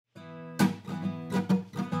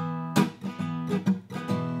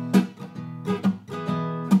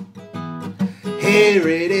Here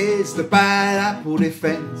it is, the bad apple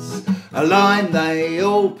defence, a line they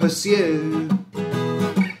all pursue.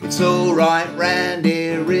 It's alright round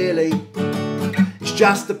here really, it's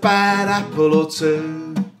just a bad apple or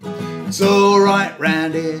two. It's alright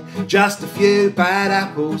round here, just a few bad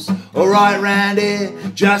apples. Alright round here,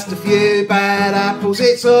 just a few bad apples.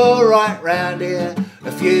 It's alright round here,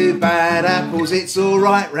 a few bad apples. It's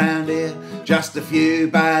alright round here, just a few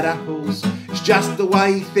bad apples. It's just the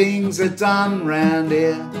way things are done round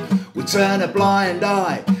here. We turn a blind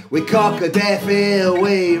eye, we cock a deaf ear,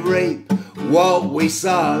 we reap what we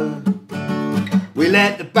sow. We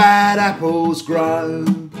let the bad apples grow.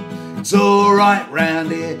 It's alright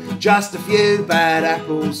round here, just a few bad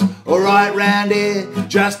apples. Alright round here,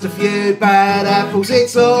 just a few bad apples.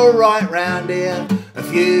 It's alright round here, a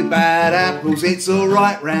few bad apples. It's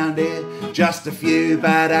alright round here, just a few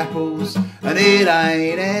bad apples. And it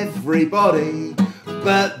ain't everybody,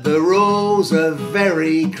 but the rules are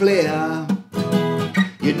very clear.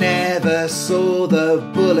 You never saw the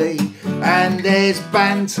bully, and there's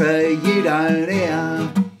banter you don't hear.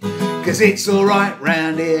 'Cause it's alright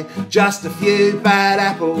round here, just a few bad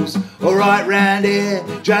apples. Alright round here,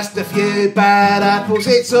 just a few bad apples.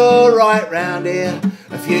 It's alright round here,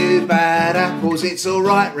 a few bad apples. It's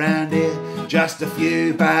alright round here, just a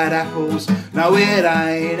few bad apples. No, it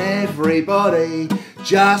ain't everybody,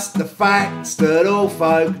 just the facts that all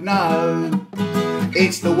folk know.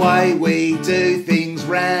 It's the way we do things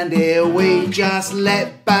round here, we just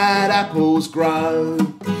let bad apples grow.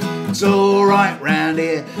 It's alright round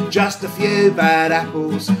here, just a few bad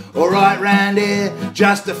apples. Alright round here,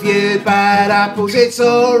 just a few bad apples. It's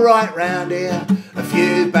alright round here, a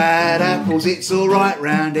few bad apples. It's alright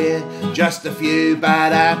round here, just a few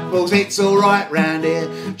bad apples. It's alright round here,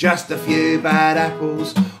 just a few bad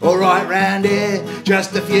apples. Alright round here,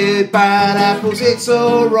 just a few bad apples. It's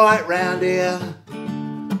alright round here.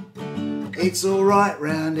 It's alright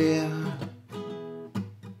round here.